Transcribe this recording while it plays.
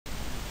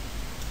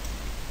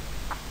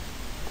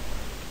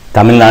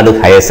Tamil Nadu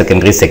Higher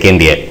Secondary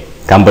Second Year,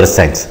 Computer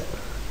Science,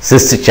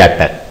 6th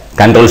Chapter,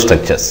 Control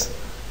Structures,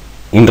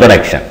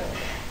 Introduction.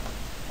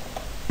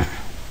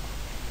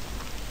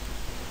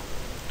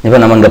 இப்போ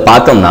நம்ம இங்கே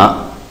பார்த்தோம்னா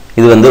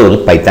இது வந்து ஒரு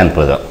பைத்தான்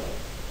ப்ரோக்ராம்.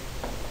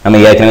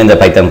 நம்ம ஏற்கனவே இந்த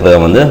பைத்தான்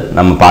ப்ரோக்ராம் வந்து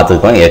நம்ம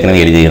பார்த்துருக்கோம்,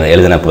 ஏற்கனவே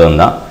எழுதின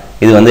ப்ரோக்ராம் தான்.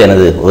 இது வந்து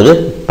எனது ஒரு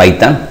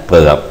பைத்தான்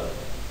ப்ரோக்ராம்.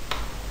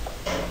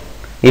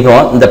 இப்போ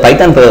இந்த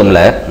பைத்தான்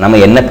ப்ரோக்ராமில்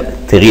நம்ம என்ன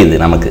தெரியுது,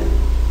 நமக்கு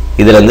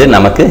இதில் வந்து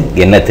நமக்கு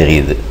என்ன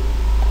தெரியுது,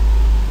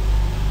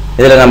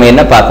 இதில் நம்ம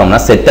என்ன பார்க்கோம்னா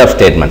செட் ஆஃப்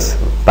ஸ்டேட்மெண்ட்ஸ்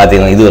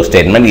பார்த்தீங்கன்னா இது ஒரு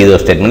ஸ்டேட்மெண்ட், இது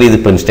ஒரு ஸ்டேட்மெண்ட், இது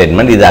பிரிண்ட்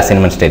ஸ்டேட்மெண்ட், இது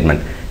அசைன்மெண்ட்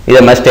ஸ்டேட்மெண்ட். இதை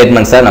மாதிரி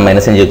ஸ்டேட்மெண்ட்ஸாக நம்ம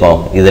என்ன செஞ்சுருக்கோம்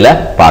இதில்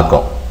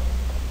பார்க்கோம்.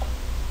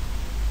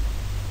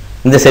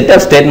 இந்த செட்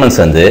ஆஃப் ஸ்டேட்மெண்ட்ஸ்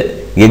வந்து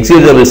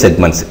எக்ஸிக்யூட்டபிள்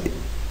செக்மெண்ட்ஸ்.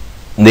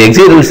 இந்த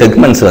எக்ஸிக்யூட்டபிள்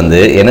செக்மெண்ட்ஸ் வந்து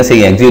என்ன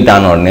செய்யும், எக்ஸிக்யூட்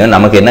ஆன உடனே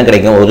நமக்கு என்ன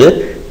கிடைக்கும், ஒரு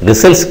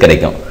ரிசல்ட்ஸ்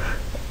கிடைக்கும்.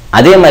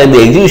 அதே மாதிரி இந்த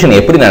எக்ஸிக்யூஷன்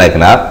எப்படி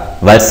நடக்குன்னா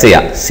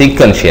வரிசையாக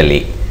சீக்வன்ஷியலி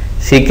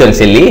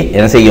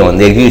என்ன செய்யும்,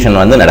 இந்த எக்ஸிக்யூஷன்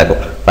வந்து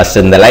நடக்கும். ஃபர்ஸ்ட்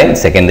இந்த லைன்,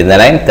 செகண்ட் இந்த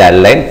line,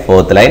 third line,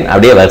 fourth line,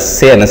 அப்படியே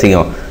வரிசையாக என்ன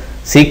செய்யும்,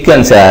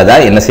 சீக்வன்ஸாக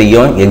தான் என்ன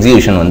செய்யும்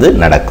எக்ஸிக்யூஷன் வந்து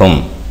நடக்கும்.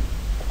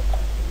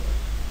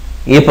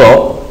 இப்போ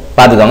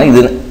பார்த்துக்கோங்க,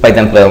 இது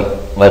பைத்தான்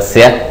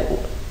வரிசையாக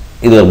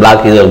இது ஒரு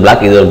பிளாக், இது ஒரு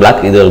பிளாக், இது ஒரு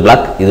பிளாக், இது ஒரு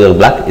பிளாக், இது ஒரு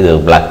பிளாக், இது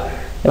ஒரு பிளாக்.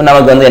 இப்போ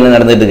நமக்கு வந்து என்ன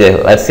நடந்துட்டு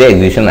இருக்கு, வரிசையாக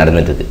எக்ஸிக்யூஷன்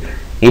நடந்துட்டு இருக்கு.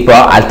 இப்போ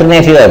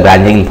அல்டர்னேட்டிவ்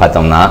பிரான்ச்சிங்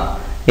பார்த்தோம்னா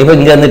இப்போ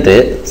இங்கே வந்துட்டு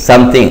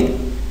சம்திங்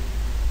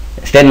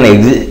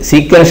ஸ்டேட்மெண்ட்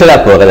சீக்வன்ஷியலாக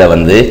போகிறத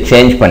வந்து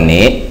சேஞ்ச்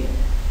பண்ணி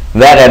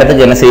வேற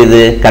இடத்துக்கு என்ன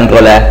செய்யுது,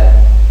 கண்ட்ரோலை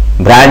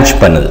பிரான்ச்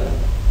பண்ணுது.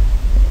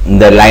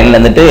 இந்த லைன்ல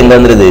வந்துட்டு எங்கே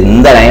வந்துடுது,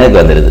 இந்த லைனுக்கு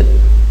வந்துடுது.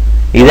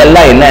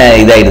 இதெல்லாம் என்ன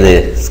இதாயிடுது,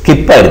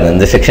 ஸ்கிப் ஆயிடுது.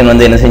 இந்த செக்ஷன்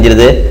வந்து என்ன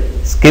செஞ்சிருது,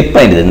 ஸ்கிப்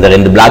ஆயிடுது. இந்த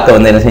ரெண்டு பிளாக்கை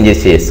வந்து என்ன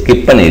செஞ்சிருச்சு,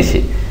 ஸ்கிப்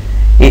பண்ணிடுச்சு.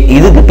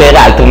 இதுக்கு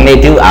பேர்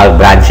அல்டர்னேட்டிவ் ஆர்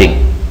பிரான்ச்சிங்.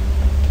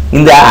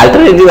 இந்த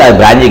அல்டர்னேட்டிவ் ஆர்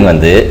பிரான்ச்சிங்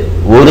வந்து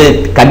ஒரு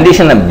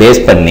கண்டிஷனை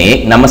பேஸ் பண்ணி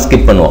நம்ம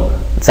ஸ்கிப் பண்ணுவோம்.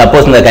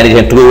 சப்போஸ் இந்த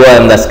கண்டிஷன் ட்ரூவாக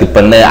இருந்தால் ஸ்கிப்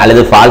பண்ணு,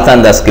 அல்லது ஃபால்ஸாக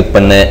இருந்தால் ஸ்கிப்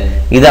பண்ணு.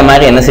 இதை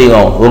மாதிரி என்ன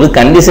செய்வோம், ஒரு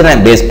கண்டிஷனை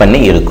பேஸ் பண்ணி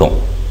இருக்கும்.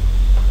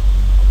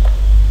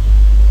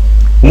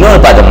 இன்னொரு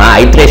பார்த்தோம்னா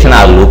iteration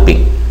R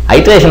looping.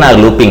 Iteration R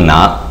லூப்பிங்னா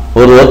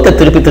ஒரு ஒர்க்கை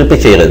திருப்பி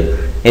செய்யறது.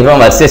 இப்போ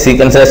வரிசை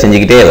சீக்வன்ஸாக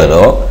செஞ்சுக்கிட்டே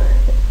வரும்.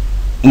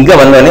 இங்கே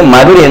வந்தோடனே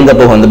மறுபடியும் எங்கே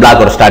போகும், இந்த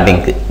பிளாக்கோட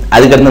ஸ்டார்டிங்க்கு.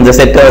 அதுக்கடுத்து இந்த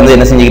செட்டை வந்து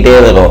என்ன செஞ்சுக்கிட்டே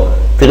வரும்,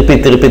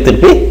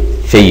 திருப்பி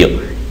செய்யும்.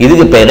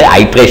 இதுக்கு பேர்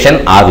iteration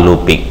R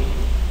looping.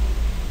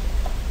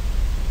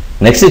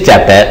 Next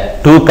chapter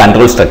 2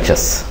 control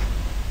structures.